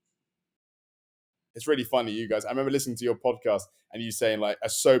it's really funny, you guys. I remember listening to your podcast and you saying like a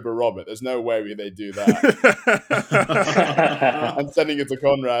sober Robert. There's no way they do that. And sending it to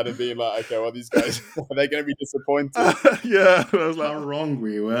Conrad and being like, okay, well, these guys, they're going to be disappointed. Yeah, I was like, how wrong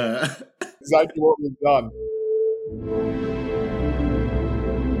we were. Exactly what we've done.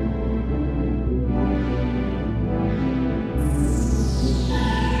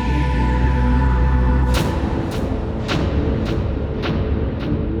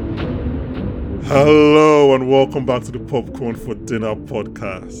 hello and welcome back to the Popcorn for Dinner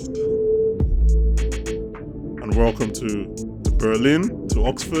podcast. And welcome to Berlin, to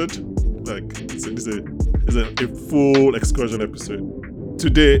Oxford. Like, it's a full excursion episode.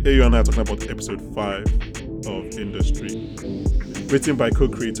 Today, Ayo and I are talking about episode 5 of Industry. Written by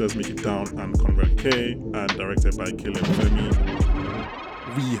co-creators Mickey Down and Conrad K, and directed by Caleb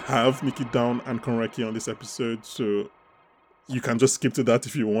Femi. We have Mickey Down and Conrad K on this episode, so you can just skip to that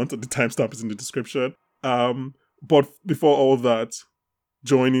if you want. The timestamp is in the description. But before all that,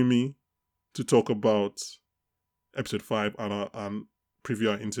 joining me to talk about episode 5 and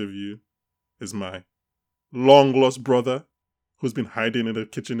preview our interview is my long-lost brother who's been hiding in the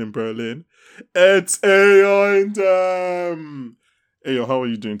kitchen in Berlin. It's Ayo Indem! Ayo, how are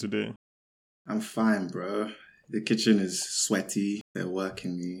you doing today? I'm fine, bro. The kitchen is sweaty. They're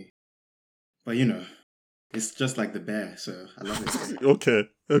working me. But you know, it's just like the bear, so I love it.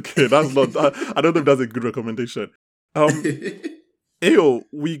 Okay, that's not. I don't know if that's a good recommendation. Ayo,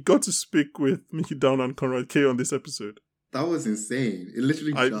 we got to speak with Mickey Down and Conrad K on this episode. That was insane. It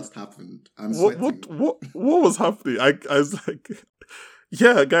literally just happened. I'm sweating. What was happening? I was like,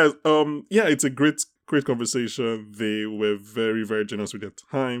 yeah, guys. Yeah, it's a great conversation. They were very, very generous with their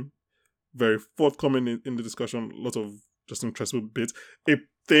time, very forthcoming in the discussion. Lots of just interesting bits. A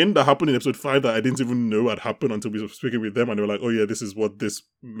thing that happened in episode 5 that I didn't even know had happened until we were speaking with them, and they were like, "Oh yeah, this is what this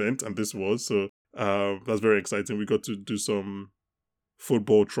meant and this was." So that's very exciting. We got to do some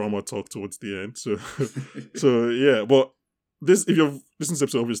football trauma talk towards the end. So yeah, but this, if you've listened to this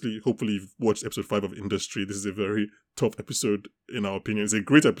episode, obviously, hopefully you've watched episode 5 of Industry. This is a very tough episode in our opinion. It's a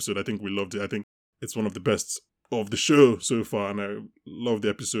great episode. I think we loved it. I think it's one of the best of the show so far, and I love the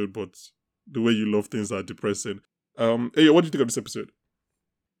episode, but the way you love things are depressing. Hey, what do you think of this episode?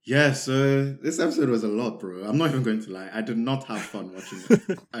 Yeah, so this episode was a lot, bro. I'm not even going to lie. I did not have fun watching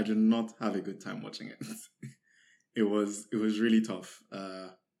it. I did not have a good time watching it. It was really tough.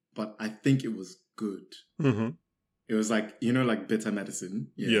 But I think it was good. Mm-hmm. It was like, like bitter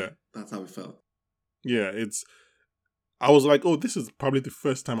medicine. Yeah. That's how it felt. Yeah, I was like, oh, this is probably the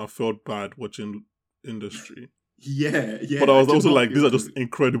first time I felt bad watching Industry. Yeah. But I was also like, these are just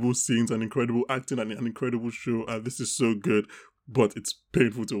incredible scenes and incredible acting and an incredible show, and this is so good, but it's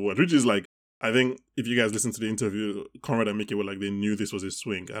painful to watch. Which is like, I think if you guys listen to the interview, Conrad and Mickey were like, they knew this was a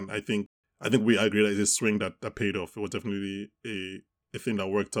swing, and I think we agree that it's a swing that paid off. It was definitely a thing that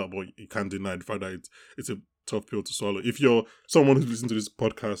worked out, but you can't deny the fact that it's a tough pill to swallow. If you're someone who's listened to this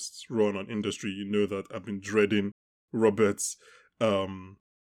podcast run on Industry, you know that I've been dreading Robert's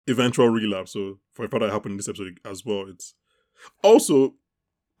eventual relapse. So for a fact that happened in this episode as well, it's also,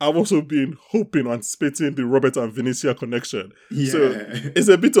 I've also been hoping and anticipating the Robert and Vinicia connection. Yeah. So it's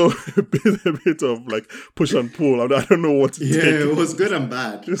a bit of like push and pull. I don't know what to take. Yeah, it was good and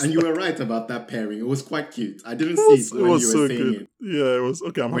bad. And you were right about that pairing. It was quite cute. I didn't see it when you were so saying good. it. Yeah, it was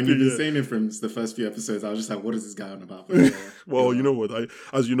okay. I'm when happy. you've been saying it from the first few episodes, I was just like, what is this guy on about? Well, you know what?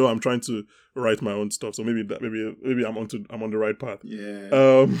 As you know, I'm trying to write my own stuff, so maybe I'm on the right path.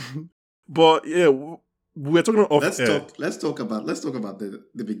 Yeah. But yeah, we're talking off air. Let's talk about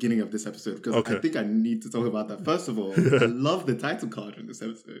the beginning of this episode, because Okay. I think I need to talk about that. First of all, I love the title card in this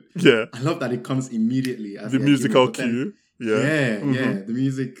episode. Yeah, I love that it comes immediately as the they're musical giving- cue. Yeah, Yeah, the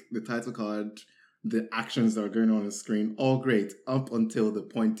music, the title card, the actions that are going on the screen, all great up until the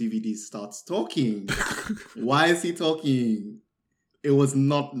point DVD starts talking. Why is he talking? It was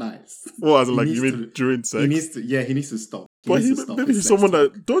not nice. Well, as in, He like, needs you mean during sex? He needs to stop. But needs to stop maybe his he's sex someone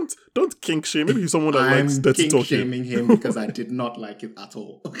talk. that don't kink shame. Maybe he's someone that I'm likes dirty kink talking. shaming him because I did not like it at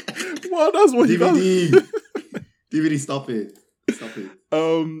all. Well, that's what he does. DVD, stop it.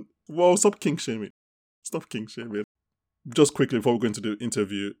 Well, stop kink shaming. Just quickly before we go into the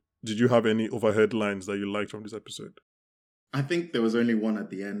interview, did you have any overheard lines that you liked from this episode? I think there was only one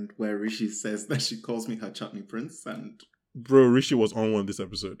at the end where Rishi says that she calls me her chutney prince, and Bro, Rishi was on one this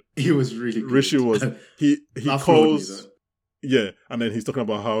episode. he was really good. Rishi was he That calls floored me, yeah, and then he's talking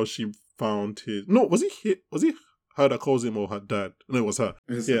about how she found his was he her that calls him or her dad? No, it was her.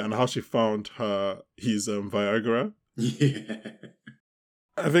 Yeah, and how she found his Viagra. Yeah.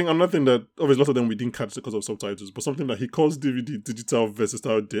 I think another thing that obviously lots of them we didn't catch because of subtitles, but something that he calls DVD digital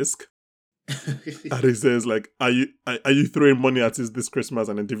versatile disc. And he says, like, are you throwing money at this Christmas?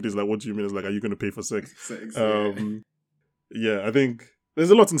 And then David is like, what do you mean? It's like, are you going to pay for sex? Yeah, I think there's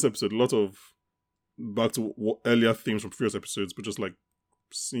a lot in this episode. A lot of back to earlier themes from previous episodes, but just like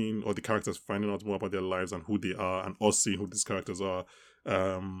seeing all the characters finding out more about their lives and who they are, and us seeing who these characters are.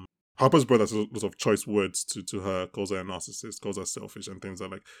 Harper's brother has a lot of choice words to her, calls her a narcissist, calls her selfish, and things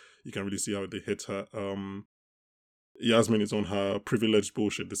that, like, you can really see how they hit her. Yasmin is on her privileged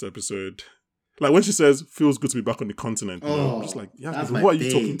bullshit this episode. Like, when she says, feels good to be back on the continent, I'm just like, Yasmin, what are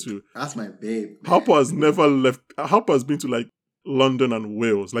you talking to? That's my babe. Harper has never left. Harper has been to, like, London and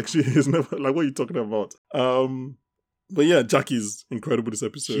Wales. Like, she is never, like, what are you talking about? But yeah, Jackie's incredible this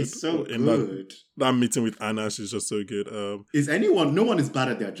episode. She's so in good. That meeting with Anna, she's just so good. No one is bad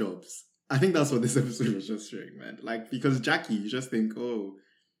at their jobs. I think that's what this episode was just showing, man. Like, because Jackie, you just think, oh,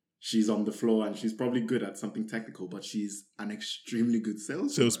 she's on the floor and she's probably good at something technical, but she's an extremely good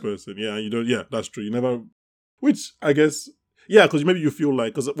salesperson. Yeah, yeah, that's true. You never, which I guess, yeah, because maybe you feel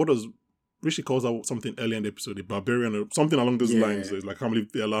like, because what does Rishi calls out something early in the episode, a barbarian or something along those lines. So it's like, I can't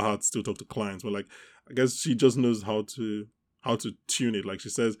believe they allow her to still talk to clients, but like, I guess she just knows how to tune it. Like, she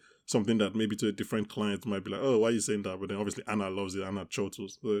says something that maybe to a different client might be like, oh, why are you saying that? But then obviously Anna loves it. Anna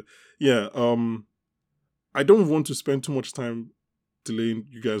chortles. So yeah, I don't want to spend too much time delaying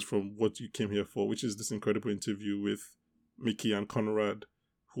you guys from what you came here for, which is this incredible interview with Mickey and Conrad,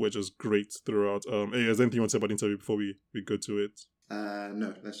 who were just great throughout. Hey, is there anything you want to say about the interview before we go to it?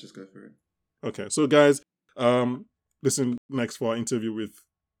 No, let's just go for it. Okay, so guys, listen next for our interview with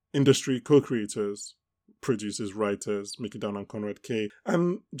industry co-creators, producers, writers, Mickey Down and Conrad K.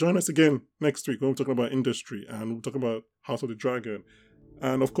 And join us again next week when we're talking about industry and we're talking about House of the Dragon.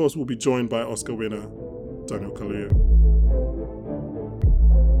 And of course, we'll be joined by Oscar winner Daniel Kaluuya.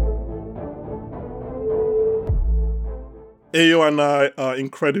 Ayo and I are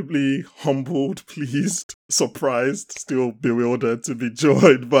incredibly humbled, pleased, surprised, still bewildered to be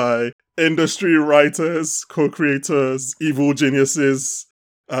joined by industry writers, co-creators, evil geniuses,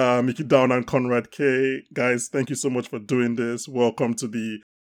 Mickey Down and Conrad K. Guys, thank you so much for doing this. Welcome to the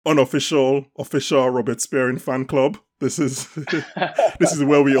unofficial, official Robert Spearing fan club. This is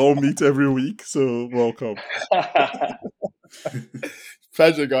where we all meet every week, so welcome.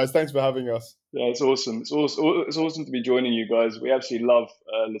 Pleasure, guys. Thanks for having us. Yeah, it's awesome. It's awesome to be joining you guys. We absolutely love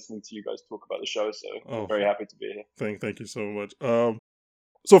listening to you guys talk about the show, so I'm very happy to be here. Thank you so much.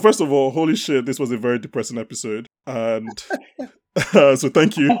 So first of all, holy shit, this was a very depressing episode, and so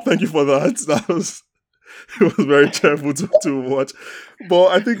thank you for that. It was very cheerful to watch. But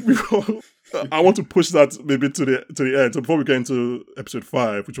I think I want to push that maybe to the end. So before we get into episode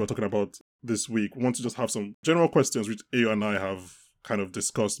 5, which we're talking about this week, we want to just have some general questions which Ayo and I have kind of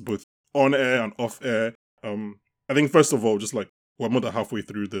discussed both on air and off air. I think first of all, just like we're more than halfway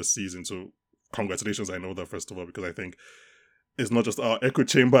through the season, so congratulations, I know that, first of all, because I think it's not just our echo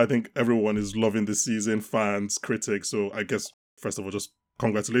chamber. I think everyone is loving this season, fans, critics. So I guess first of all, just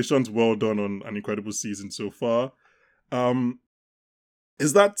congratulations, well done on an incredible season so far.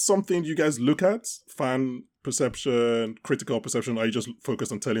 Is that something you guys look at? Fan perception, critical perception? Or are you just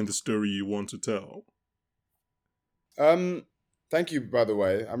focused on telling the story you want to tell? Thank you, by the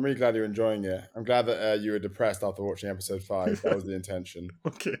way. I'm really glad you're enjoying it. I'm glad that you were depressed after watching episode 5. That was the intention.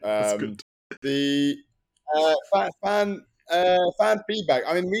 Okay, that's good. The fan feedback.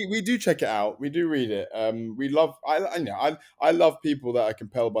 I mean, we do check it out. We do read it. We love. I love people that are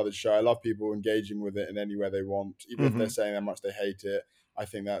compelled by the show. I love people engaging with it in any way they want, even if they're saying how much they hate it. I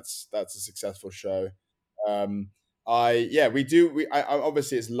think that's a successful show. We do.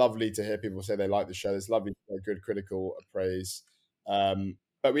 Obviously, it's lovely to hear people say they like the show. It's lovely to hear good critical praise.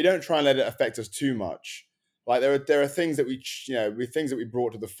 But we don't try and let it affect us too much. Like there are things that we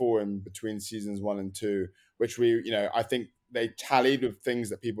brought to the fore in between seasons 1 and 2, which I think they tallied with things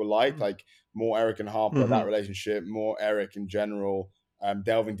that people like more Eric and Harper, that relationship, more Eric in general,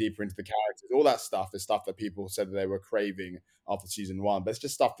 delving deeper into the characters. All that stuff is stuff that people said that they were craving after season 1, but it's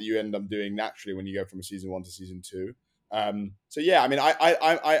just stuff that you end up doing naturally when you go from season 1 to season 2. So yeah, I mean,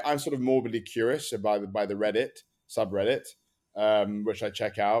 I'm sort of morbidly curious by the Reddit subreddit, which I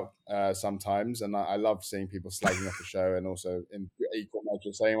check out sometimes, and I love seeing people slagging off the show and also in equal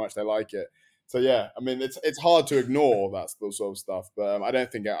measure saying how much they like it. So yeah, I mean, it's hard to ignore that sort of stuff, but I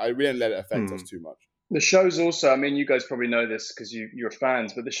don't think we don't let it affect us too much. The show's also, I mean, you guys probably know this because you're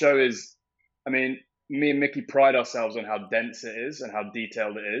fans, but the show is, I mean, me and Mickey pride ourselves on how dense it is and how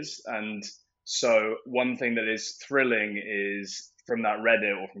detailed it is. And so one thing that is thrilling is from that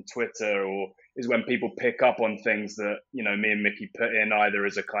Reddit or from Twitter is when people pick up on things that, me and Mickey put in either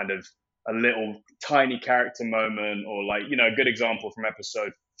as a kind of a little tiny character moment or like, a good example from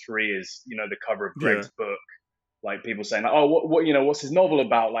episode 3 is, the cover of Greg's book. Like people saying, like, oh, what's his novel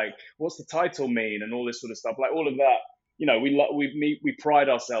about? Like, what's the title mean? And all this sort of stuff. Like all of that, we pride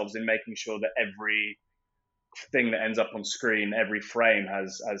ourselves in making sure that every thing that ends up on screen, every frame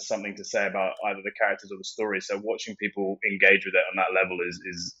has something to say about either the characters or the story. So watching people engage with it on that level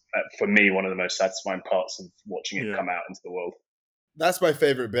is for me one of the most satisfying parts of watching it come out into the world. That's my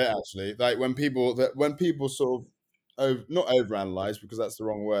favorite bit, actually. Like when people sort of not overanalyze, because that's the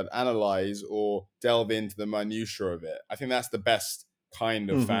wrong word, analyze or delve into the minutiae of it. I think that's the best kind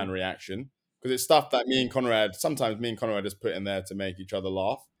of fan reaction, because it's stuff that sometimes me and Conrad just put in there to make each other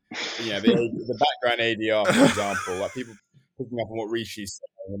laugh. The background ADR, for example, like people picking up on what Rishi's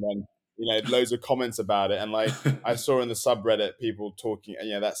saying, and then loads of comments about it. And like I saw in the subreddit people talking,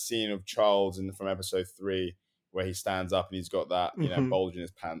 that scene of Charles from episode 3 where he stands up and he's got that bulge in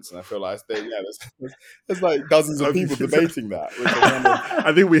his pants, and I feel like there's like dozens of people debating that.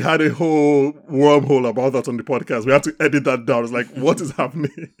 I think we had a whole wormhole about that on the podcast. We had to edit that down. It's like, what is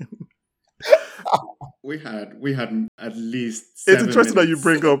happening? We had at least 7 It's interesting minutes. that you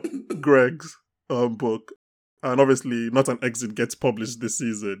bring up Greg's book, and obviously Not an Exit gets published this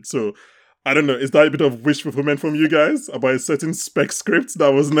season. So I don't know, is that a bit of wish fulfillment from you guys about a certain spec script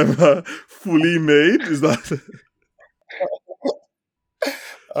that was never fully made? Is that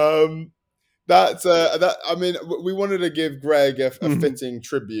that I mean, we wanted to give Greg a fitting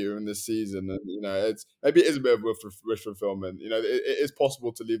tribute in this season, and it's maybe it is a bit of wish fulfillment. It is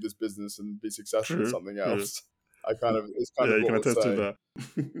possible to leave this business and be successful in something else. It's kind of you can attest to that.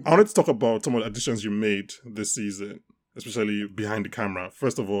 I wanted to talk about some of the additions you made this season, especially behind the camera.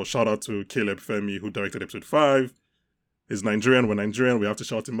 First of all, shout out to Caleb Femi, who directed episode 5. He's Nigerian. We're Nigerian. We have to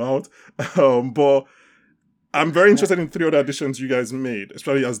shout him out. But I'm very interested in 3 other additions you guys made,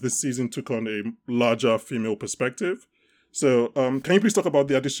 especially as this season took on a larger female perspective. So can you please talk about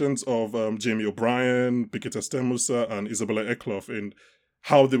the additions of Jamie O'Brien, Bikita Stemusa, and Isabella Eckloff, and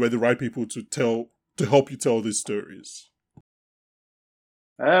how they were the right people to help you tell these stories?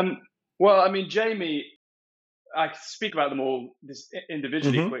 Well, I mean, Jamie, I can speak about them all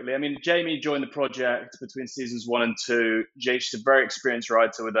individually quickly. I mean, Jamie joined the project between seasons 1 and 2. She's a very experienced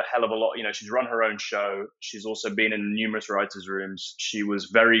writer with a hell of a lot. She's run her own show. She's also been in numerous writers' rooms. She was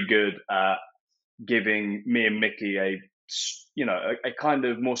very good at giving me and Mickey a kind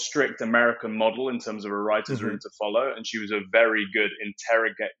of more strict American model in terms of a writer's room to follow. And she was a very good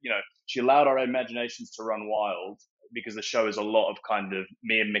she allowed our imaginations to run wild, because the show is a lot of kind of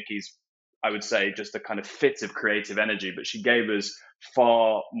me and Mickey's, I would say, just a kind of fit of creative energy, but she gave us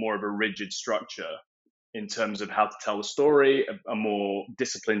far more of a rigid structure in terms of how to tell the story, a more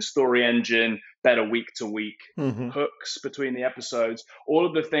disciplined story engine, better week-to-week hooks between the episodes, all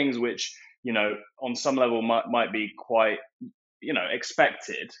of the things which, on some level might be quite,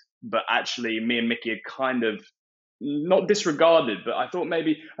 expected, but actually me and Mickey had kind of not disregarded, but I think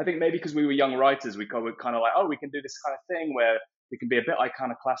maybe because we were young writers, we were kind of like, oh, we can do this kind of thing where we can be a bit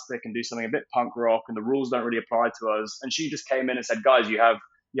iconoclastic and do something a bit punk rock, and the rules don't really apply to us. And she just came in and said, guys, you have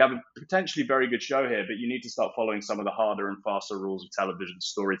a potentially very good show here, but you need to start following some of the harder and faster rules of television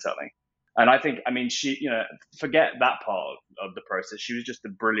storytelling. And I think, she, forget that part of the process. She was just a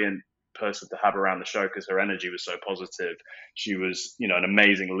brilliant person to have around the show because her energy was so positive. She was, an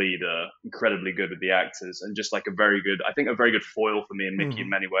amazing leader, incredibly good with the actors, and just like a very good foil for me and Mickey in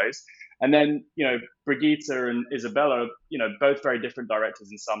many ways. And then, Brigitte and Isabella, both very different directors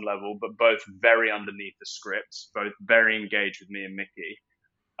in some level, but both very underneath the script, both very engaged with me and Mickey.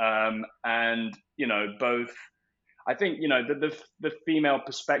 And, both, I think, the female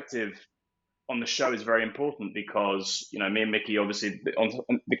perspective on the show is very important because, me and Mickey, obviously, on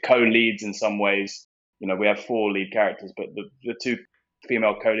the co-leads in some ways, we have 4 lead characters, but the 2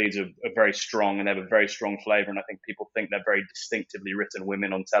 female co-leads are very strong and they have a very strong flavor. And I think people think they're very distinctively written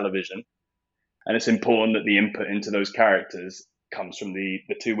women on television. And it's important that the input into those characters comes from the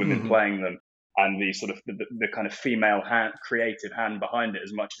 2 women playing them, and the sort of the kind of female creative hand behind it,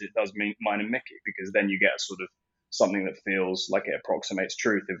 as much as it does mine and Mickey, because then you get a sort of something that feels like it approximates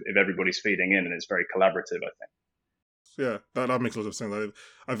truth if everybody's feeding in, and it's very collaborative, I think. Yeah, that makes a lot of sense.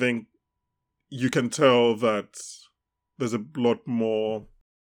 I think you can tell that there's a lot more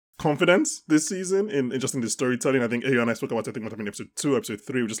confidence this season in the storytelling. I think Ayo and I spoke about it, I think, in episode 2, episode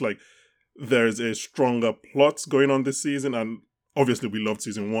 3, just like there's a stronger plot going on this season. And obviously we loved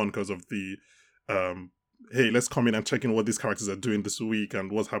season 1 because of the hey, let's come in and check in what these characters are doing this week and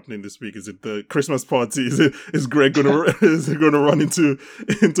what's happening this week. Is it the Christmas party? Is Greg gonna run into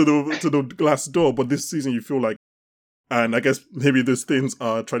the glass door? But this season you feel like And I guess maybe these things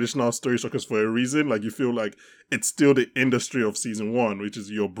are traditional story structures for a reason. Like, you feel like it's still the industry of season 1, which is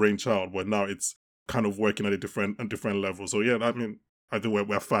your brainchild, but now it's kind of working at a different level. So yeah, I mean, I think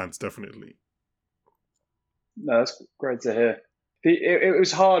we're fans, definitely. No, that's great to hear. It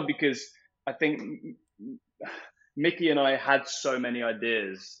was hard because I think Mickey and I had so many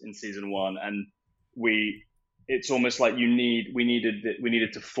ideas in season 1, and it's almost like we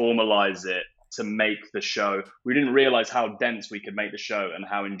needed to formalize it to make the show. We didn't realize how dense we could make the show and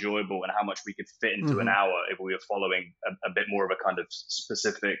how enjoyable and how much we could fit into an hour if we were following a bit more of a kind of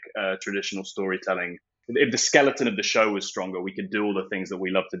specific traditional storytelling. If the skeleton of the show was stronger, we could do all the things that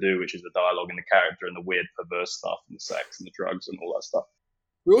we love to do, which is the dialogue and the character and the weird perverse stuff and the sex and the drugs and all that stuff.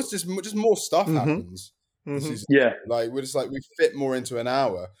 We also just more stuff happens. Yeah, like we fit more into an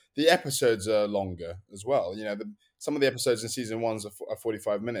hour. The episodes are longer as well. You know, some of the episodes in season 1 are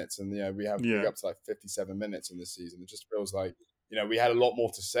 45 minutes, and we have up to like 57 minutes in this season. It just feels like we had a lot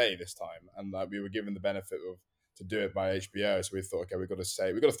more to say this time, and like we were given the benefit to do it by HBO. So we thought, okay, we've got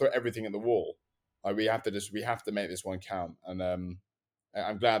to throw everything at the wall. Like we have to make this one count, and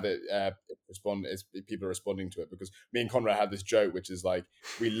I'm glad that people are responding to it, because me and Conrad had this joke, which is like,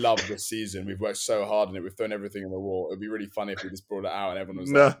 we love this season. We've worked so hard on it. We've thrown everything in the wall. It'd be really funny if we just brought it out and everyone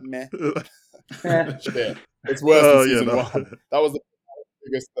was like, meh. Shit. It's worse than season 1. That was the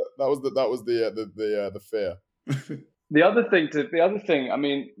biggest. That was the fear. The other thing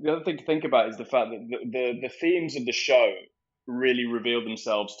to think about is the fact that the themes of the show really revealed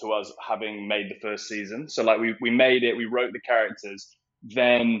themselves to us having made the first season. So like we made it, we wrote the characters,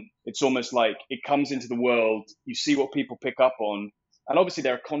 then it's almost like it comes into the world, you see what people pick up on, and obviously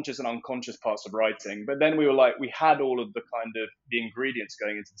there are conscious and unconscious parts of writing, but then we had all of the kind of the ingredients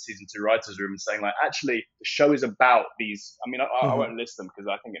going into the season 2 writers room and saying like, actually the show is about these, I won't list them because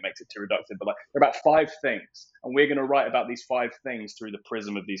I think it makes it too reductive, but like they're about 5 things, and we're going to write about these 5 things through the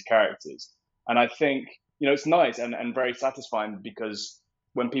prism of these characters. And I think it's nice and very satisfying, because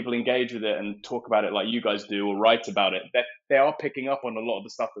when people engage with it and talk about it like you guys do, or write about it, they are picking up on a lot of the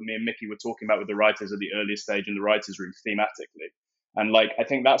stuff that me and Mickey were talking about with the writers at the earliest stage in the writers' room thematically. And like, I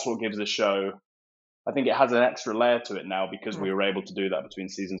think that's what gives the show, I think it has an extra layer to it now, because we were able to do that between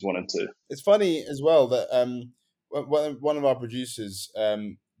seasons 1 and 2. It's funny as well that one of our producers,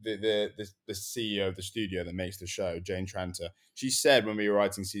 the CEO of the studio that makes the show, Jane Tranter, she said when we were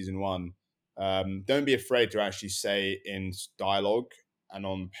writing season 1, don't be afraid to actually say in dialogue and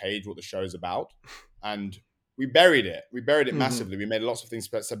on page what the show is about. And we buried it massively. We made lots of things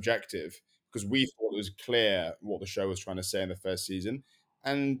subjective, because we thought it was clear what the show was trying to say in the first season,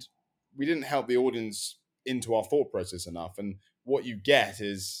 and we didn't help the audience into our thought process enough. And what you get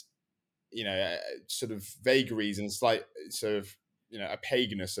is sort of vagaries and slight sort of a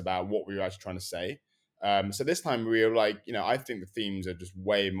paganess about what we were actually trying to say. So this time we were like, I think the themes are just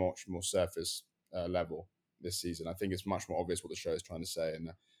way much more surface level this season. I think it's much more obvious what the show is trying to say, and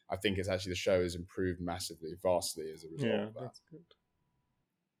I think it's actually the show has improved massively, vastly as a result of that. That's good.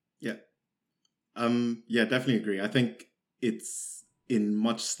 Yeah, definitely agree. I think it's in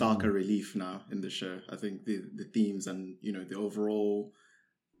much starker relief now in the show. I think the themes and the overall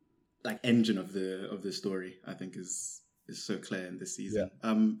like engine of the story, I think is so clear in this season.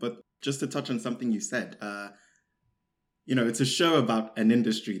 Yeah. But just to touch on something you said, it's a show about an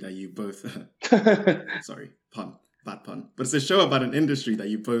industry that you both sorry, bad pun. But it's a show about an industry that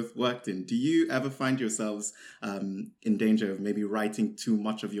you both worked in. Do you ever find yourselves in danger of maybe writing too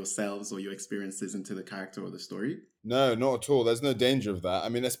much of yourselves or your experiences into the character or the story? No, not at all. There's no danger of that. I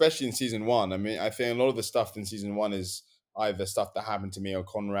mean, especially in season 1. I mean, I think a lot of the stuff in season 1 is either stuff that happened to me or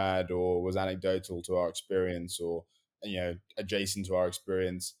Conrad, or was anecdotal to our experience, or adjacent to our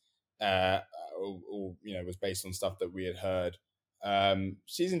experience, or was based on stuff that we had heard.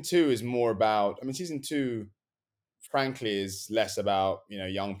 Season 2 is more about. I mean, season 2, frankly, is less about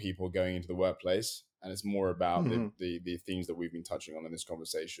young people going into the workplace, and it's more about the themes that we've been touching on in this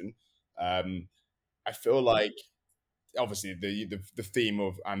conversation. I feel like obviously the theme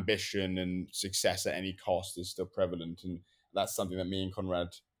of ambition and success at any cost is still prevalent, and that's something that me and Conrad,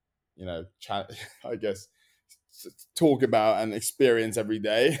 I guess, talk about and experience every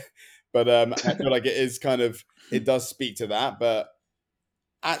day. But I feel like it does speak to that. But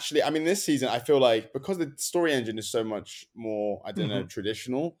actually, I mean, this season, I feel like because the story engine is so much more,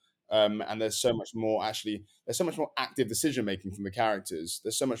 traditional, and there's so much more active decision making from the characters.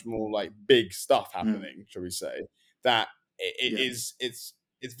 There's so much more like big stuff happening, shall we say, that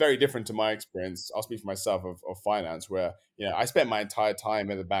it's very different to my experience. I'll speak for myself of finance, where I spent my entire time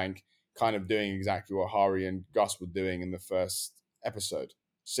at the bank kind of doing exactly what Hari and Gus were doing in the first episode.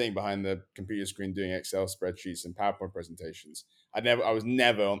 sitting behind the computer screen doing Excel spreadsheets and PowerPoint presentations. I was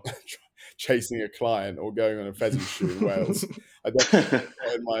never chasing a client or going on a pheasant shoot in Wales.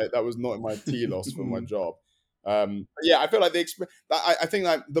 That was not in my telos for my job. Yeah, I feel like I think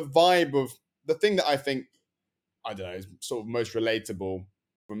like the vibe of the thing that I think, I don't know, is sort of most relatable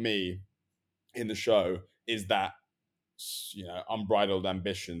for me in the show is that, you know, unbridled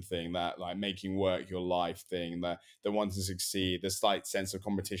ambition thing, that like making work your life thing, that the want to succeed, the slight sense of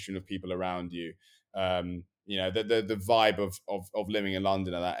competition of people around you, you know, the vibe of living in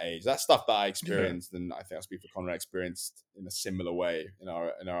London at that age. That's stuff that I experienced, and I think I speak for Conrad, experienced in a similar way in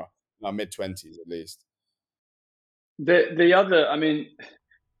our mid-20s at least. The other, I mean,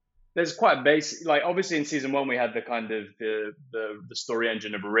 there's quite a basic, like obviously in season 1 we had the kind of the story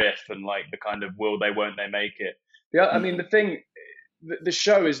engine of Riff and like the kind of will they, won't they make it. I mean, the thing, the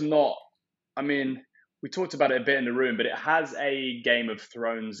show is not, I mean, we talked about it a bit in the room, but it has a Game of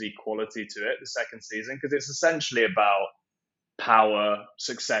Thrones quality to it, the second season, because it's essentially about power,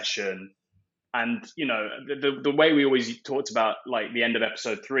 succession, and, you know, the way we always talked about like the end of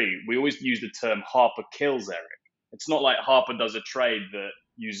episode 3, we always use the term Harper kills Eric. It's not like Harper does a trade that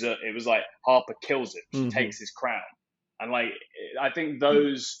it was like Harper kills him. She takes his crown. And like, I think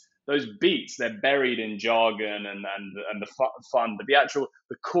those beats, they're buried in jargon and the fun, but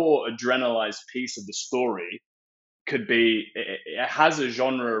the core adrenalized piece of the story could be, it has a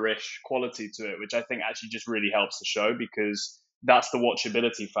genre-ish quality to it, which I think actually just really helps the show, because that's the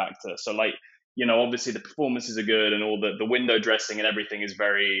watchability factor. So like, you know, obviously the performances are good and all the window dressing and everything is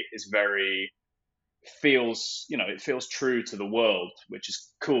very feels, you know, it feels true to the world, which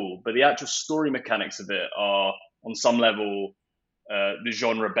is cool. But the actual story mechanics of it are on some level the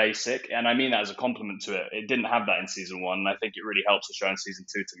genre basic, and I mean that as a compliment to it. It didn't have that in season 1, and I think it really helps the show in season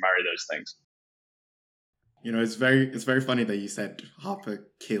 2 to marry those things. You know, it's very funny that you said Harper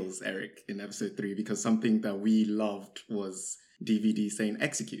kills Eric in episode 3, because something that we loved was DVD saying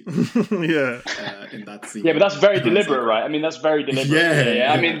execute. Yeah. In that scene. Yeah, but that's very deliberate, right? I mean, that's very deliberate.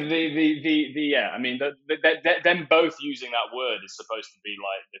 Yeah. I mean, I mean, them both using that word is supposed to be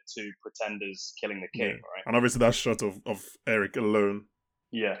like the two pretenders killing the king, right? And obviously that shot of Eric alone.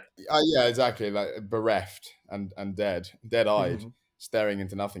 Yeah. Yeah, exactly. Like bereft and dead-eyed, staring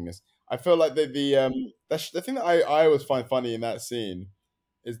into nothingness. I feel like the thing that I always find funny in that scene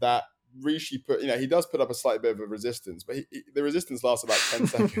is that Rishi he does put up a slight bit of a resistance, but the resistance lasts about 10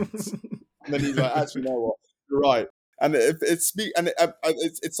 seconds, and then he's like, actually, you know what, you're right. And it's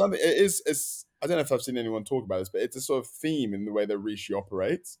something. It's I don't know if I've seen anyone talk about this, but it's a sort of theme in the way that Rishi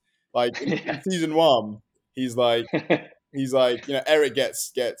operates. Like in season 1, he's like, you know, Eric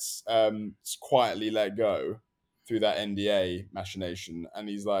gets quietly let go through that NDA machination, and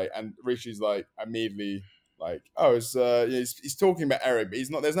he's like, and Rishi's like immediately like, oh, it's he's talking about Eric, but he's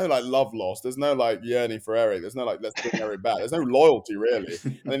not. There's no like love lost. There's no like yearning for Eric. There's no like let's bring Eric back. There's no loyalty really.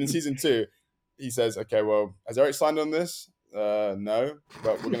 And then in season 2, he says, okay, well, has Eric signed on this? No,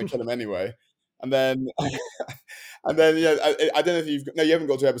 but we're gonna kill him anyway. And then I don't know if you haven't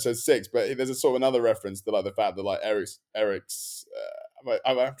got to episode 6, but there's a sort of another reference to like the fact that like Eric's.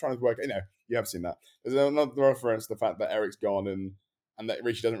 I'm trying to work. You know, you have seen that. There's another reference to the fact that Eric's gone and that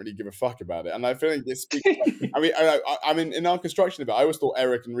Rishi doesn't really give a fuck about it. And I feel like this speaks. I mean, in our construction of it, I always thought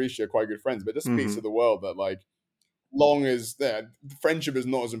Eric and Rishi are quite good friends, but it just speaks to the world that like, long as friendship is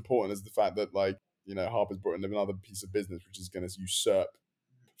not as important as the fact that like, you know, Harper's brought in another piece of business which is going to usurp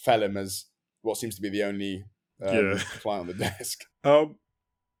Phelim as what seems to be the only fly on the desk.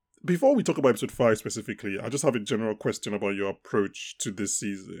 Before we talk about episode 5 specifically, I just have a general question about your approach to this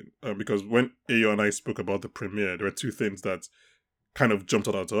season. Because when Ayo and I spoke about the premiere, there were 2 things that kind of jumped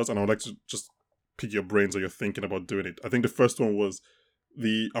out at us, and I would like to just pick your brains or your thinking about doing it. I think the first one was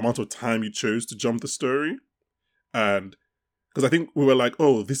the amount of time you chose to jump the story. And because I think we were like,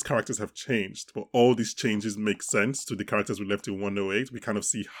 oh, these characters have changed, but all these changes make sense to the characters we left in 108. We kind of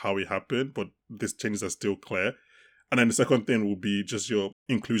see how it happened, but these changes are still clear. And then the second thing will be just your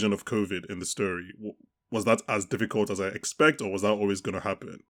inclusion of COVID in the story. Was that as difficult as I expect, or was that always going to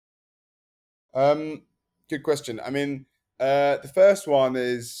happen? Good question. I mean, the first one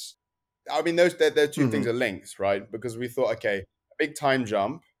is, I mean, those they're 2 things are linked, right? Because we thought, okay, a big time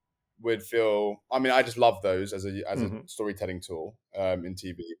jump would feel. I mean, I just love those as a storytelling tool in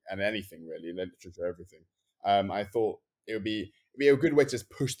TV and anything really, literature, everything. I thought it would be a good way to just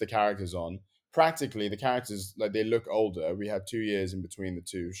push the characters on. Practically, the characters, like, they look older. We had 2 years in between the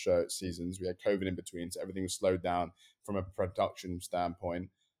 2 show seasons. We had COVID in between, so everything was slowed down from a production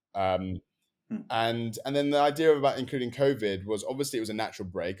standpoint. And then the idea about including COVID was, obviously it was a natural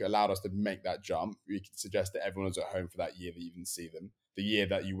break. It allowed us to make that jump. We could suggest that everyone was at home for that year that you didn't see them. the year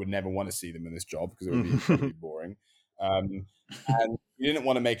that you would never want to see them in this job because it would be incredibly boring. And we didn't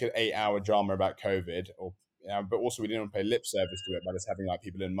want to make an 8-hour drama about COVID, but also we didn't want to pay lip service to it by just having like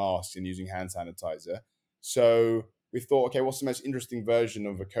people in masks and using hand sanitizer. So we thought, okay, what's the most interesting version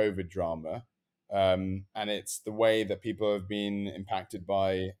of a COVID drama? And it's the way that people have been impacted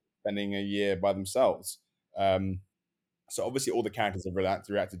by spending a year by themselves. So obviously all the characters have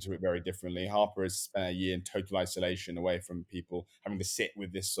reacted to it very differently. Harper has spent a year in total isolation away from people, having to sit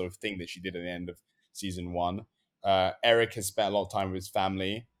with this sort of thing that she did at the end of season 1. Eric has spent a lot of time with his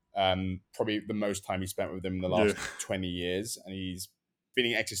family, probably the most time he spent with them in the last 20 years, and he's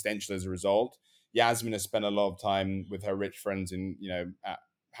feeling existential as a result. Yasmin has spent a lot of time with her rich friends in, at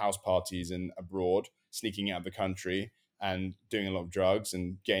house parties and abroad, sneaking out of the country and doing a lot of drugs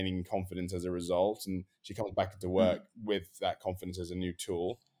and gaining confidence as a result. And she comes back into work with that confidence as a new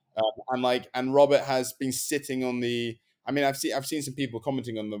tool. And Robert has been sitting on the. I mean, I've seen some people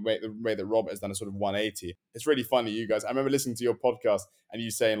commenting on the way that Robert has done a sort of 180. It's really funny, you guys. I remember listening to your podcast and you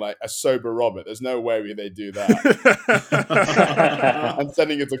saying like a sober Robert. There's no way they do that. And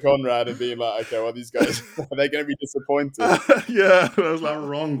sending it to Conrad and being like, okay, well, these guys are they going to be disappointed? Yeah, I was like, how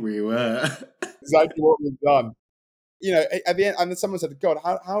wrong we were. Exactly what we've done. At the end, and then someone said, God,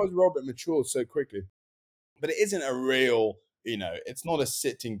 how has Robert matured so quickly? But it isn't a real, it's not a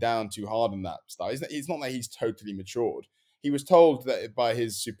sitting down too hard in that style. It's not like he's totally matured. He was told that by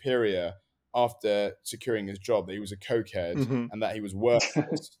his superior after securing his job that he was a cokehead and that he was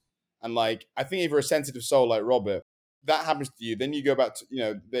worthless. And I think if you're a sensitive soul like Robert, that happens to you. Then you go back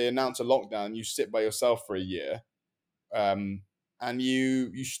to, they announce a lockdown, you sit by yourself for a year. And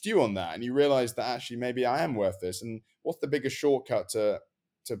you stew on that and you realize that actually maybe I am worth this. And what's the biggest shortcut to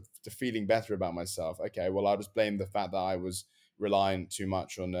feeling better about myself? Okay, well, I'll just blame the fact that I was reliant too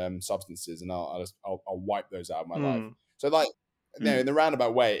much on substances, and I'll wipe those out of my life. So in the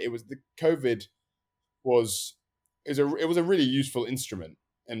roundabout way, it was the COVID was a really useful instrument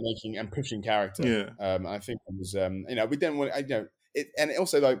in making and pushing character. Yeah. I think it was we didn't want it, and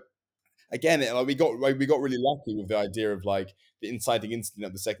also again, we got really lucky with the idea of the inciting incident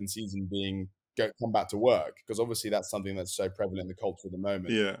of the second season being come back to work, because obviously that's something that's so prevalent in the culture at the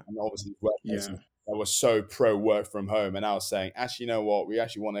moment. Yeah. And obviously workplaces that was so pro work from home, and I was saying, actually, you know what? We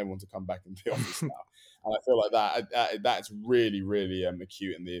actually want everyone to come back into the office now. And I feel like that's really, really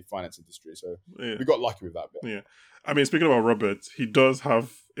acute in the finance industry. So we got lucky with that bit. Yeah. I mean, speaking about Robert, he does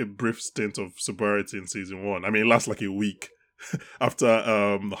have a brief stint of sobriety in season 1. I mean, it lasts like a week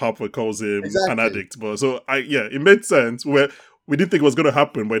after Harper calls him an addict. But so it made sense. We didn't think it was going to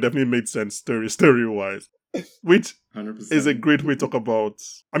happen, but it definitely made sense story-wise, which 100%. Is a great way to talk about.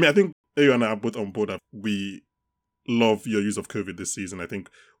 I mean, I think you and I are both on board that we love your use of COVID this season. I think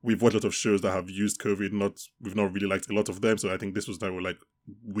we've watched a lot of shows that have used COVID. We've not really liked a lot of them. So I think this was that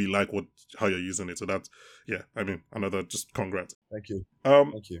we like how you're using it. So that's, I mean, another just congrats. Thank you.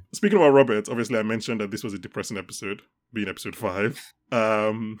 Thank you. Speaking about Robert, obviously I mentioned that this was a depressing episode, being episode 5.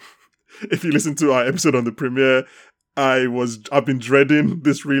 If you listen to our episode on the premiere, I've been dreading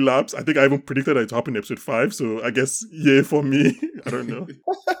this relapse. I think I even predicted that it happened in episode 5. So I guess for me. I don't know.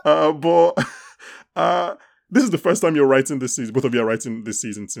 But this is the first time you're writing this season. Both of you are writing this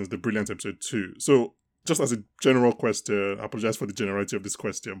season since the brilliant episode 2. So just as a general question, I apologize for the generality of this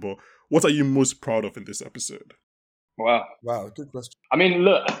question, but what are you most proud of in this episode? Wow, good question. I mean,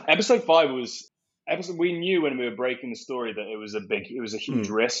 look, episode 5 was we knew when we were breaking the story that it was a huge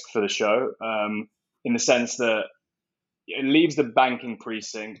risk for the show, in the sense that it leaves the banking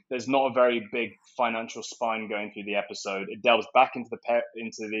precinct. There's not a very big financial spine going through the episode. It delves back into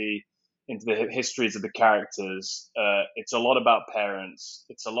the histories of the characters. It's a lot about parents.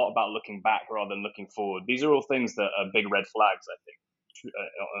 It's a lot about looking back rather than looking forward. These are all things that are big red flags, I think,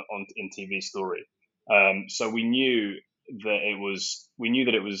 in TV story. So we knew that it was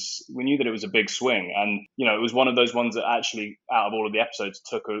a big swing, and it was one of those ones that actually, out of all of the episodes,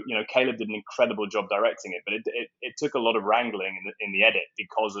 Caleb did an incredible job directing it, but it took a lot of wrangling in the edit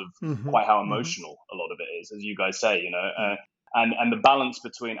because of quite how emotional a lot of it is, as you guys say, and the balance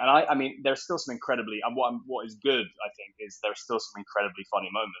between, and I mean, there's still some incredibly, and what is good, I think, is there's still some incredibly funny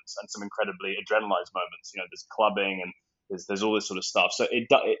moments and some incredibly adrenalized moments. There's clubbing and there's all this sort of stuff. So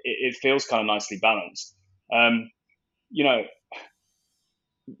it feels kind of nicely balanced.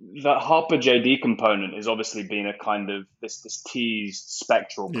 The Harper JD component is obviously been a kind of this teased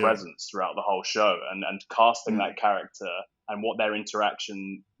spectral presence throughout the whole show, and casting that character and what their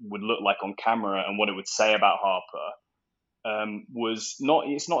interaction would look like on camera and what it would say about Harper. It's not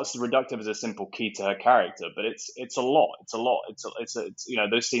as reductive as a simple key to her character, but it's a lot.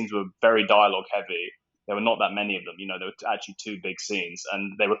 Those scenes were very dialogue heavy. there were not that many of them. You know, there were actually 2 big scenes,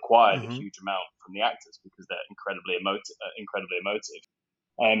 and they required a huge amount from the actors because they're incredibly emotive.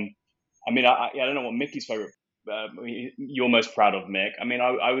 I mean, I don't know what Mickey's favorite. You're most proud of, Mick. I mean,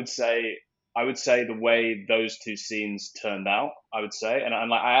 I would say the way those 2 scenes turned out. I would say, and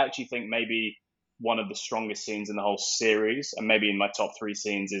like I actually think maybe one of the strongest scenes in the whole series, and maybe in my top 3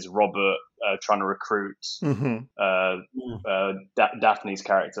 scenes, is Robert trying to recruit Daphne's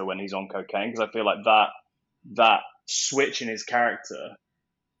character when he's on cocaine, because I feel like that switch in his character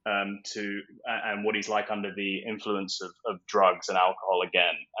and what he's like under the influence of drugs and alcohol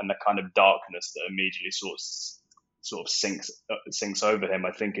again, and the kind of darkness that immediately sort of sinks over him,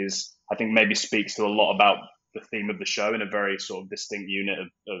 I think maybe speaks to a lot about the theme of the show in a very sort of distinct unit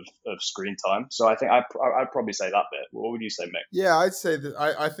of screen time. So I think I'd probably say that bit. What would you say, Mick? Yeah, I'd say that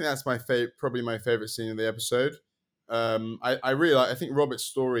I think that's probably my favorite scene of the episode. I really like. I think Robert's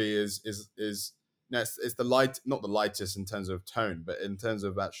story is it's not the lightest in terms of tone, but in terms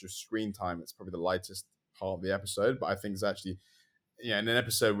of actual screen time, it's probably the lightest part of the episode. But I think it's actually, in an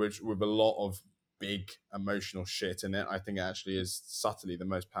episode with a lot of big emotional shit in it, I think it actually is subtly the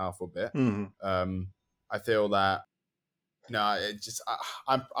most powerful bit. I feel that it just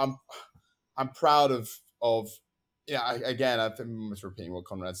I'm proud of again, I think I'm just repeating what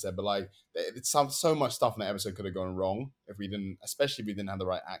Conrad said, but like it's so much stuff in that episode could have gone wrong especially if we didn't have the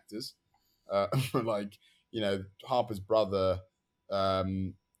right actors. Like, Harper's brother, that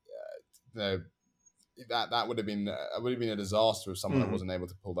would have been a disaster if someone that wasn't able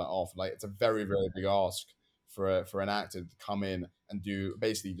to pull that off. Like, it's a very, very big ask for an actor to come in and do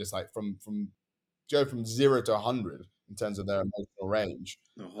basically just like from 0 to 100 in terms of their emotional range,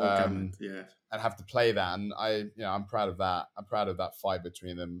 The whole gamut, yeah. and have to play that. And I'm proud of that. I'm proud of that fight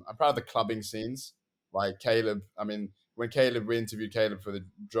between them. I'm proud of the clubbing scenes. Like Caleb, I mean, when we interviewed Caleb for the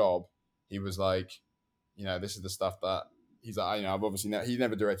job, he was like, this is the stuff that he's like, I've obviously he's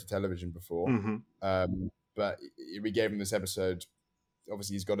never directed television before, but we gave him this episode.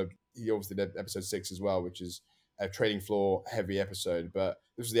 Obviously, he obviously did episode 6 as well, which is a trading floor heavy episode. But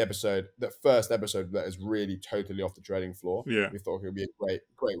this was the first episode that is really totally off the trading floor. Yeah, we thought it would be a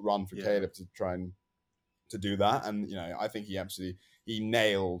great run for Caleb to try and to do that, and I think he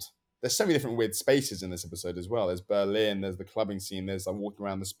nailed. There's so many different weird spaces in this episode as well. There's Berlin, there's the clubbing scene, there's like walking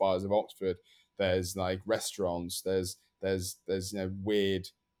around the spires of Oxford, there's like restaurants, there's weird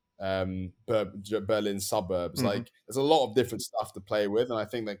Berlin suburbs. Like, there's a lot of different stuff to play with, and I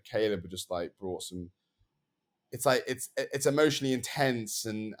think that Caleb just like brought some. It's like it's emotionally intense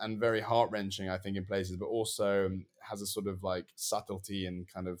and very heart-wrenching, I think, in places, but also has a sort of like subtlety and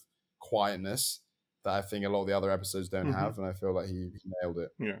kind of quietness that I think a lot of the other episodes don't have, and I feel like he nailed it.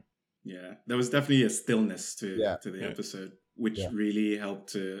 Yeah, there was definitely a stillness to the episode, which really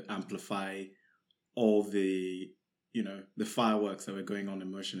helped to amplify all the the fireworks that were going on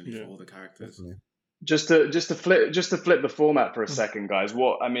emotionally for all the characters. Definitely. Just to flip the format for a second, guys.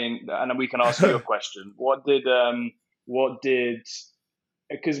 And we can ask you a question. What did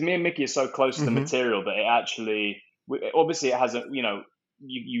because me and Mickey are so close to the material that it actually obviously it hasn't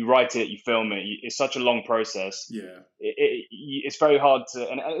you write it, you film it. It's such a long process. Yeah, it's very hard to,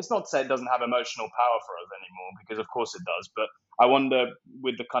 and it's not to say it doesn't have emotional power for us anymore, because of course it does. But I wonder,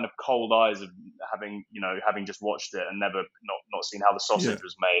 with the kind of cold eyes of having just watched it and never not seen how the sausage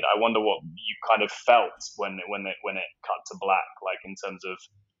was made, I wonder what you kind of felt when it cut to black. Like, in terms of,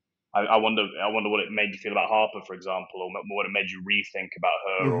 I wonder what it made you feel about Harper, for example, or what it made you rethink about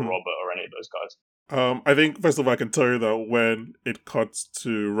her or Robert or any of those guys. I think, first of all, I can tell you that when it cuts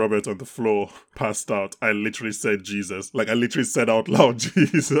to Robert on the floor, passed out, I literally said Jesus. Like, I literally said out loud,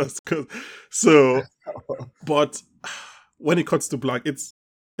 Jesus. But when it cuts to black, it's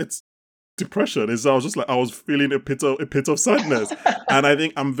depression. I was feeling a pit of sadness. And I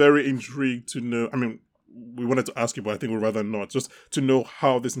think I'm very intrigued to know, I mean, we wanted to ask you, but I think we'd rather not, just to know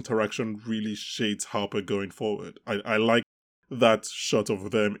how this interaction really shades Harper going forward. I like that shot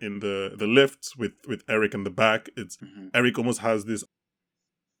of them in the lift with Eric in the back. It's Eric almost has this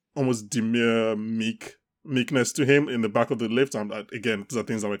almost demure meekness to him in the back of the lift. And again, these are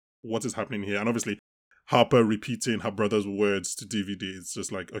things I'm like, what is happening here? And obviously Harper repeating her brother's words to DVD. It's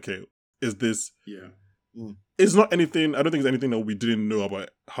just like, okay, is this? Yeah. It's not anything. I don't think it's anything that we didn't know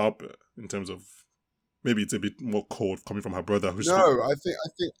about Harper in terms of, maybe it's a bit more cold coming from her brother. I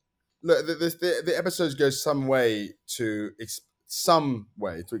think. Look, the episodes go some way to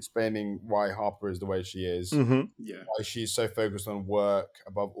explaining why Harper is the way she is. Yeah, why she's so focused on work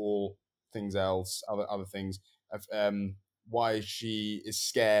above all things else, other things. Why she is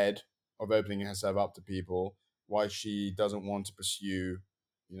scared of opening herself up to people. Why she doesn't want to pursue,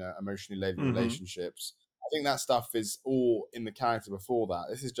 emotionally laden Mhm. relationships. I think that stuff is all in the character before that.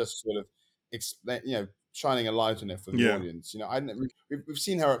 This is just sort of shining a light on it for the Yeah. audience. We've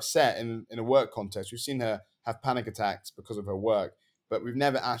seen her upset in a work context. We've seen her have panic attacks because of her work, but we've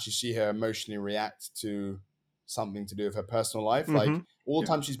never actually seen her emotionally react to something to do with her personal life. Like Mhm. all the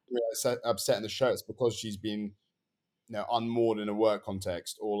time she's been upset in the show, it's because she's been unmoored in a work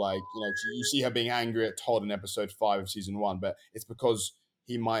context, or like you see her being angry at Todd in episode 5 of season 1, but it's because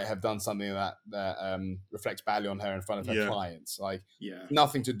he might have done something that reflects badly on her in front of her Yeah. clients. Like Yeah.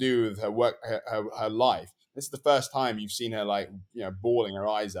 nothing to do with her work, her life. This is the first time you've seen her like bawling her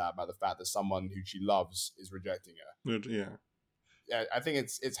eyes out about the fact that someone who she loves is rejecting her. Good, yeah. Yeah, I think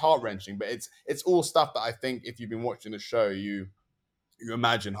it's heart-wrenching, but it's all stuff that I think if you've been watching the show, you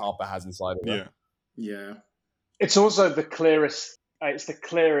imagine Harper has inside of her. Yeah. Yeah. It's also the clearest. It's the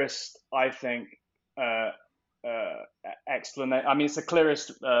clearest, I think, explanation. I mean, it's the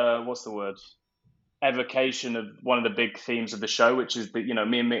clearest. What's the word? Evocation of one of the big themes of the show, which is that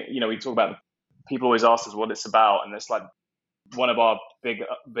me and me. We talk about. People always ask us what it's about, and it's like one of our big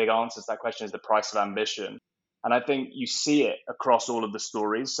answers to that question is the price of ambition. And I think you see it across all of the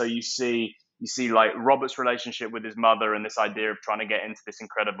stories. So you see like Robert's relationship with his mother and this idea of trying to get into this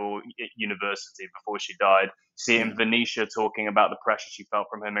incredible university before she died. See it in Venetia talking about the pressure she felt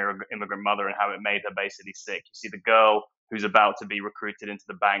from her immigrant mother and how it made her basically sick. You see the girl who's about to be recruited into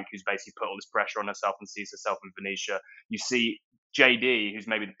the bank, who's basically put all this pressure on herself and sees herself in Venetia. You see JD, who's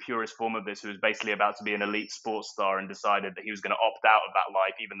maybe the purest form of this, who was basically about to be an elite sports star and decided that he was going to opt out of that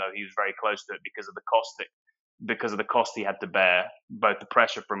life, even though he was very close to it because of the cost he had to bear, both the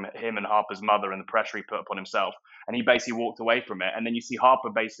pressure from him and Harper's mother and the pressure he put upon himself. And he basically walked away from it. And then you see Harper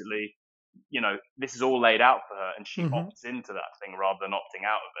basically, this is all laid out for her and she opts into that thing rather than opting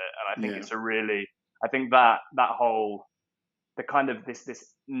out of it. And I think it's I think that whole, the kind of this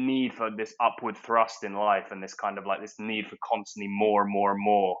need for this upward thrust in life and this kind of like this need for constantly more and more and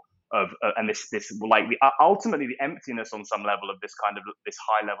more of and this like ultimately the emptiness on some level of this kind of this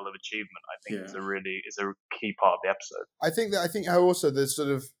high level of achievement, I think is a key part of the episode. I think how also there's sort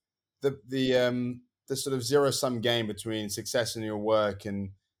of the sort of zero sum game between success in your work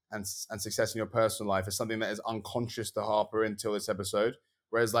and success in your personal life is something that is unconscious to Harper until this episode.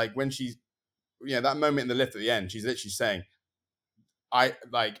 Whereas like when she's that moment in the lift at the end, she's literally saying, I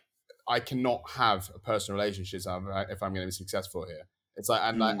cannot have a personal relationship if I'm going to be successful here. It's like,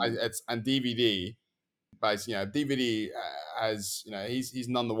 and DVD, but DVD has, he's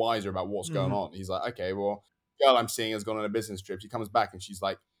none the wiser about what's going on. He's like, okay, well, the girl I'm seeing has gone on a business trip. She comes back and she's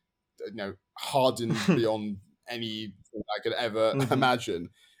like, hardened beyond anything I could ever imagine.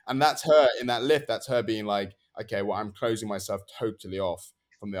 And that's her in that lift. That's her being like, okay, well, I'm closing myself totally off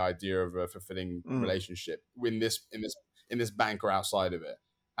from the idea of a fulfilling relationship in this bank or outside of it.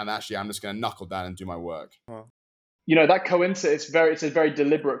 And actually, I'm just going to knuckle down and do my work. That coincidence, it's a very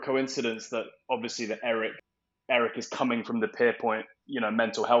deliberate coincidence that obviously that Eric is coming from the Pierpoint,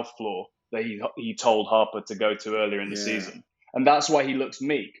 mental health floor that he told Harper to go to earlier in the season. And that's why he looks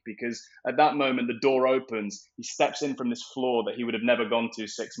meek, because at that moment, the door opens, he steps in from this floor that he would have never gone to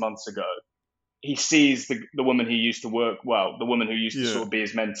 6 months ago. He sees the woman he used to the woman who used to sort of be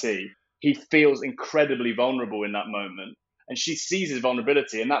his mentee. He feels incredibly vulnerable in that moment. And she sees his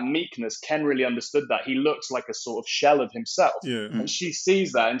vulnerability, and that meekness, Ken really understood that. He looks like a sort of shell of himself. Yeah. And she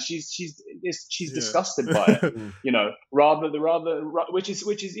sees that, and she's disgusted by it, which is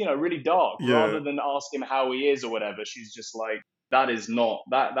really dark. Rather than ask him how he is or whatever, she's just like,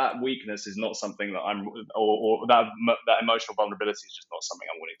 that weakness is not something that or that emotional vulnerability is just not something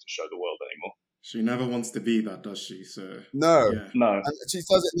I'm willing to show the world anymore. She never wants to be that, does she? So no. And she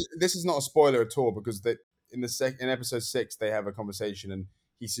says it. This is not a spoiler at all, because in episode 6 they have a conversation and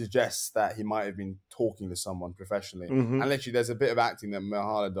he suggests that he might have been talking to someone professionally, and literally there's a bit of acting that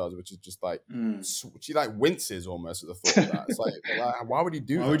Mahala does, which is just like she like winces almost at the thought of that. It's like why would you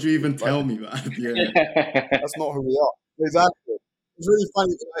do that? Why would you even tell me that? That's not who we are. Exactly. It's really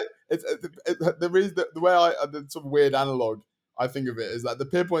funny. The way the sort of weird analog I think of it is like the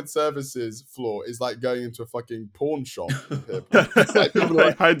Pierpoint Services floor is like going into a fucking pawn shop. It's like people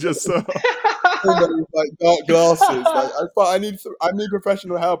I just saw like dark glasses. Like I need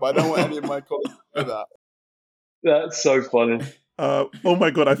professional help. I don't want any of my colleagues to do that. That's so funny. Oh my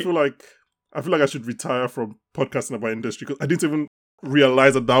god! I feel like I should retire from podcasting about industry because I didn't even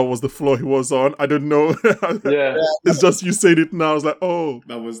realize that was the floor he was on. I don't know. It's just you said it now. I was like, oh,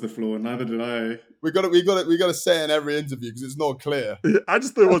 that was the floor. Neither did I. We got to say it in every interview because it's not clear. I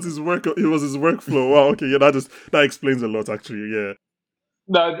just thought it was his work. It was his work floor. Wow. Okay. Yeah. That explains a lot. Actually. Yeah.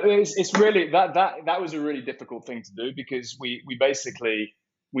 No, it's really that was a really difficult thing to do because we basically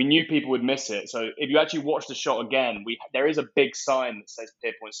we knew people would miss it. So if you actually watch the shot again, there is a big sign that says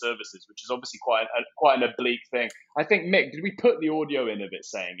Pierpoint Services, which is obviously quite an oblique thing. I think, Mick, did we put the audio in of it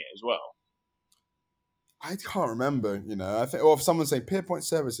saying it as well? I can't remember. I think, or if someone saying Pierpoint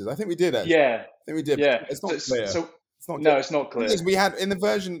Services, I think we did actually. Yeah, I think we did. Yeah, It's not clear. It's not clear. We had in the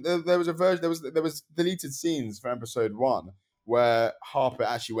version. There was deleted scenes for episode 1 where Harper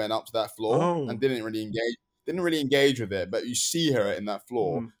actually went up to that floor and didn't really engage with it, but you see her in that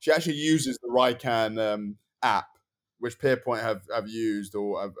floor. She actually uses the Rycan app, which Pierpoint have used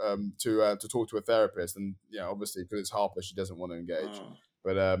or to talk to a therapist, and obviously because it's Harper, she doesn't want to engage.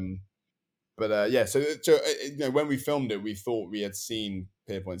 But yeah, so when we filmed it, we thought we had seen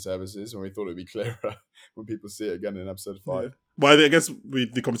Pierpoint Services, and we thought it'd be clearer when people see it again in episode 5. Yeah. Well, I guess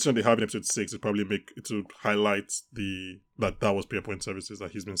with the competition they have in episode 6, it probably make it to highlight that was Pierpoint Services,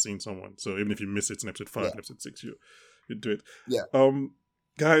 that he's been seeing someone. So even if you miss it in episode 5 and episode 6, you do it. Yeah.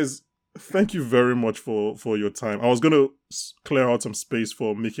 Guys, thank you very much for your time. I was going to clear out some space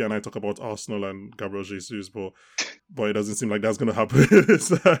for Mickey and I talk about Arsenal and Gabriel Jesus, but it doesn't seem like that's going to happen.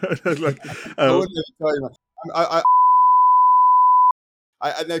 I wouldn't even tell you, man.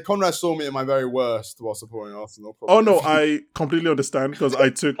 I Conrad saw me at my very worst while supporting Arsenal. Probably. Oh no, I completely understand because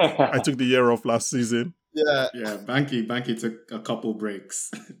I took the year off last season. Yeah. Banky took a couple breaks.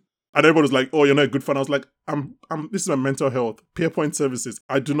 And everybody was like, "Oh, you're not a good fan." I was like, "I'm. This is my mental health. Pierpoint Services.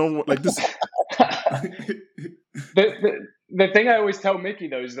 I do not want like this." The thing I always tell Mickey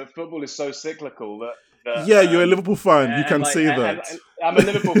though is that football is so cyclical that you're a Liverpool fan. You can say that. I'm a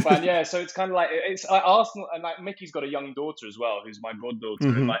Liverpool fan, yeah. So it's kind of like it's Arsenal, and like Mickey's got a young daughter as well, who's my goddaughter.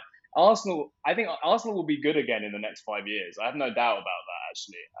 Mm-hmm. And like Arsenal, I think Arsenal will be good again in the next 5 years. I have no doubt about that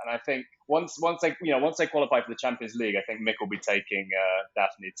actually. And I think once they qualify for the Champions League, I think Mick will be taking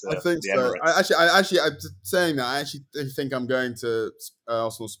Daphne to I think the so. Emirates. I'm saying that. I actually think I'm going to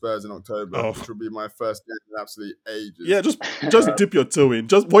Arsenal Spurs in October, which will be my first game in absolutely ages. Yeah, just dip your toe in.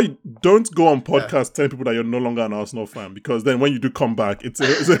 Don't go on podcast telling people that you're no longer an Arsenal fan, because then when you do come back, it's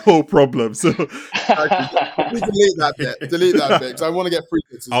a whole problem. So delete that bit. Because I want to get free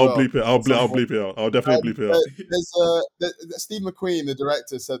hits as I'll well. bleep it. I'll bleep it out. I'll definitely bleep it out. Steve McQueen, the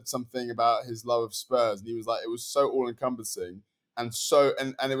director, said something about his love of Spurs, and he was like, it was so all encompassing. And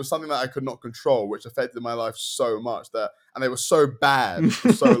it was something that I could not control, which affected my life so much and they were so bad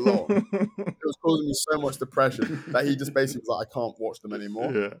for so long. It was causing me so much depression that he just basically was like, I can't watch them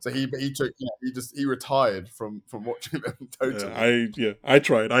anymore. Yeah. So he retired from watching them totally. I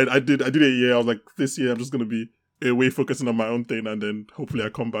tried. I did a year. I was like, this year I'm just gonna be away focusing on my own thing, and then hopefully I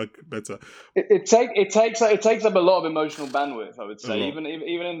come back better. It takes up a lot of emotional bandwidth, I would say. Even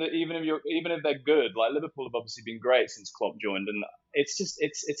if they're good, like Liverpool have obviously been great since Klopp joined, and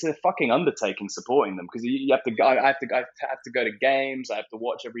it's a fucking undertaking supporting them, because you have to go. I have to go to games. I have to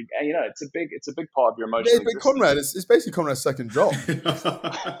watch every. It's a big part of your emotional. Yeah, but Conrad, it's basically Conrad's second job.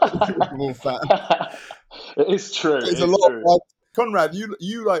 Liverpool fan. It is true. It's a lot of. Conrad,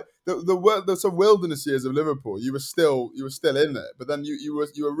 you like the sort of wilderness years of Liverpool. You were still in it, but then you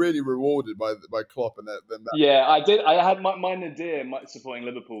were really rewarded by Klopp and that. Yeah, I did. I had my nadir supporting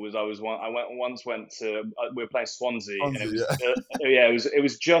Liverpool was went to we were playing Swansea and it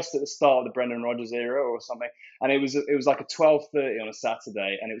was just at the start of the Brendan Rodgers era or something, and it was like a 12:30 on a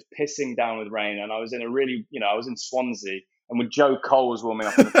Saturday, and it was pissing down with rain, and I was in I was in Swansea. And when Joe Cole was warming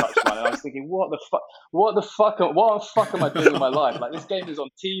up on the touchline, and I was thinking, what the fuck am I doing in my life? Like, this game is on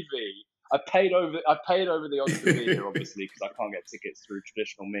TV. I paid over the odds to be here, obviously, because I can't get tickets through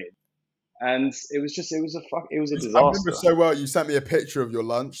traditional means. And it was a disaster. I remember so well. You sent me a picture of your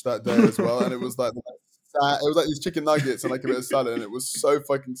lunch that day as well, and it was like these chicken nuggets and like a bit of salad, and it was so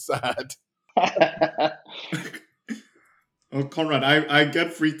fucking sad. Oh, Conrad, I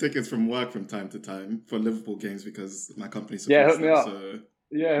get free tickets from work from time to time for Liverpool games because my company supports them. Up. So hook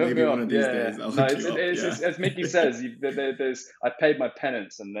maybe me one up. of these days I'll hook you up. As Mickey says, I paid my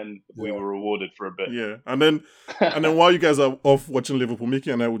penance, and then we were rewarded for a bit. Yeah, and then while you guys are off watching Liverpool,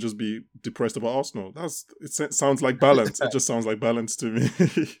 Mickey and I will just be depressed about Arsenal. It sounds like balance. It just sounds like balance to me.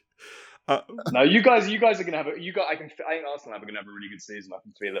 No, you guys are gonna have I think Arsenal are gonna have a really good season. I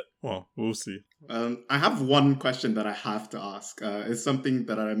can feel it. Well, we'll see. I have one question that I have to ask. It's something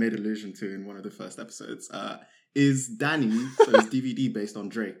that I made allusion to in one of the first episodes. Is Danny show's DVD based on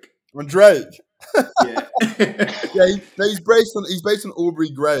Drake? On Drake? Yeah. He's based on Aubrey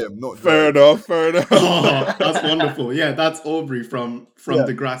Graham, not Drake. Fair enough. Oh, that's wonderful. Yeah, that's Aubrey from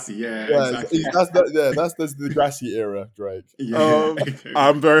Degrassi. Yeah, exactly. That's the Degrassi era, Drake. Yeah.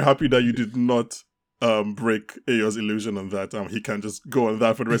 I'm very happy that you did not break Ayo's illusion on that. He can just go on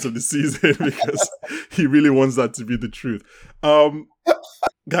that for the rest of the season because he really wants that to be the truth.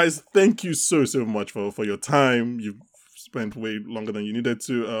 Guys, thank you so much for your time. You've spent way longer than you needed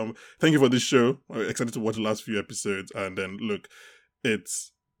to. Thank you for this show. I'm excited to watch the last few episodes. And then look,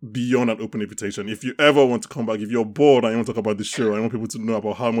 it's beyond an open invitation. If you ever want to come back, if you're bored and you want to talk about the show, I want people to know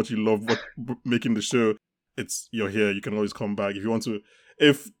about how much you love making the show, you're here. You can always come back. If you want to,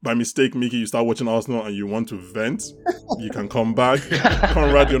 if by mistake, Mickey, you start watching Arsenal and you want to vent, you can come back.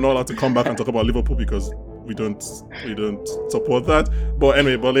 Conrad, you're not allowed to come back and talk about Liverpool because we don't support that. But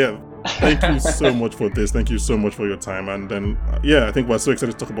anyway, yeah, thank you so much for this. Thank you so much for your time. And then, I think we're so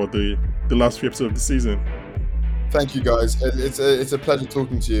excited to talk about the last few episodes of the season. Thank you, guys. It's a pleasure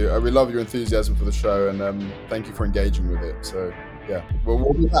talking to you. We love your enthusiasm for the show, and thank you for engaging with it. So, yeah,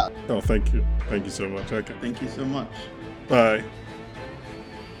 we'll be back. Oh, thank you. Thank you so much. Okay. Thank you so much. Bye.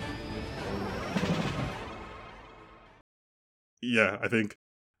 Yeah, I think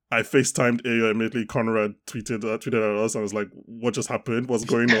I FaceTimed Ayo immediately. Conrad tweeted at us and was like, "What just happened? What's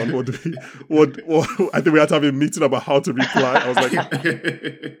going on? What? I think we had to have a meeting about how to reply." I was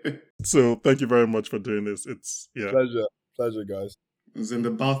like, "So thank you very much for doing this. It's Pleasure, guys." It was in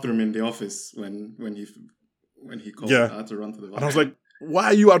the bathroom in the office when he called. Yeah, I had to run to the bathroom. And I was like, "Why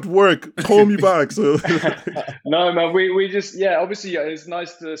are you at work? Call me back." So no, man, we just obviously it's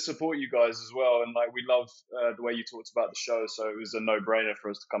nice to support you guys as well, and like we love the way you talked about the show, so it was a no-brainer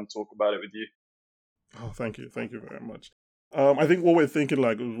for us to come talk about it with you. Oh, thank you very much. I think what we're thinking,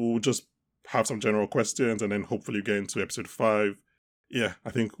 like, we'll just have some general questions and then hopefully get into episode 5. Yeah,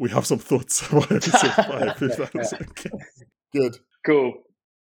 I think we have some thoughts about episode 5. If that was okay. Good. Cool.